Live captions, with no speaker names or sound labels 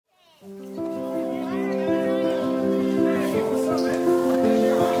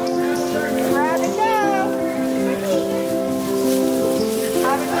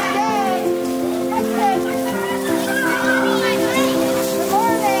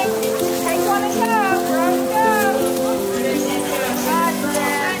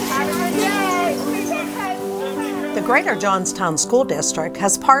Greater Johnstown School District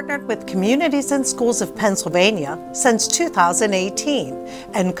has partnered with Communities and Schools of Pennsylvania since 2018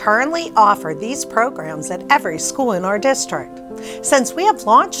 and currently offer these programs at every school in our district. Since we have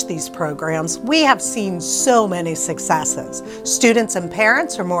launched these programs, we have seen so many successes. Students and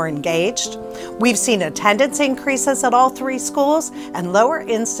parents are more engaged. We've seen attendance increases at all three schools and lower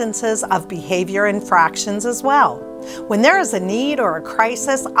instances of behavior infractions as well. When there is a need or a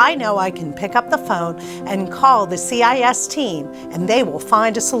crisis, I know I can pick up the phone and call the CIS team and they will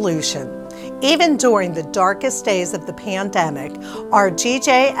find a solution. Even during the darkest days of the pandemic, our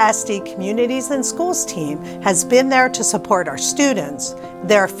GJSD Communities and Schools team has been there to support our students,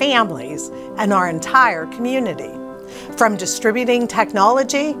 their families, and our entire community. From distributing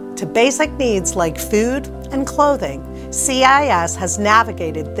technology to basic needs like food and clothing, CIS has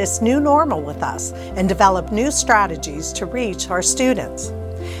navigated this new normal with us and developed new strategies to reach our students.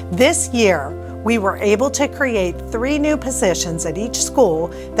 This year, we were able to create 3 new positions at each school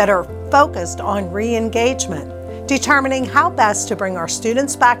that are focused on re-engagement, determining how best to bring our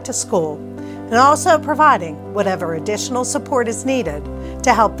students back to school, and also providing whatever additional support is needed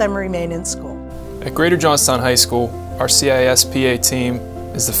to help them remain in school. At Greater Johnstown High School, our CIS PA team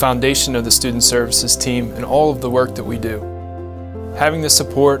is the foundation of the Student Services team and all of the work that we do. Having the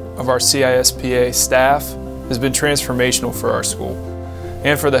support of our CIS PA staff has been transformational for our school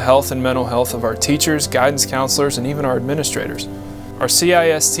and for the health and mental health of our teachers, guidance counselors, and even our administrators. Our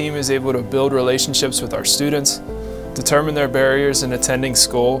CIS team is able to build relationships with our students, determine their barriers in attending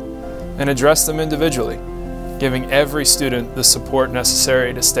school, and address them individually, giving every student the support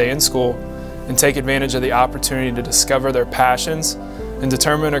necessary to stay in school and take advantage of the opportunity to discover their passions and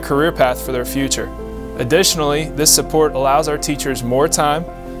determine a career path for their future. Additionally, this support allows our teachers more time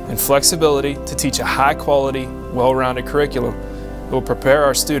and flexibility to teach a high-quality, well-rounded curriculum that will prepare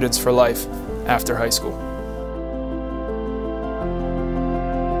our students for life after high school.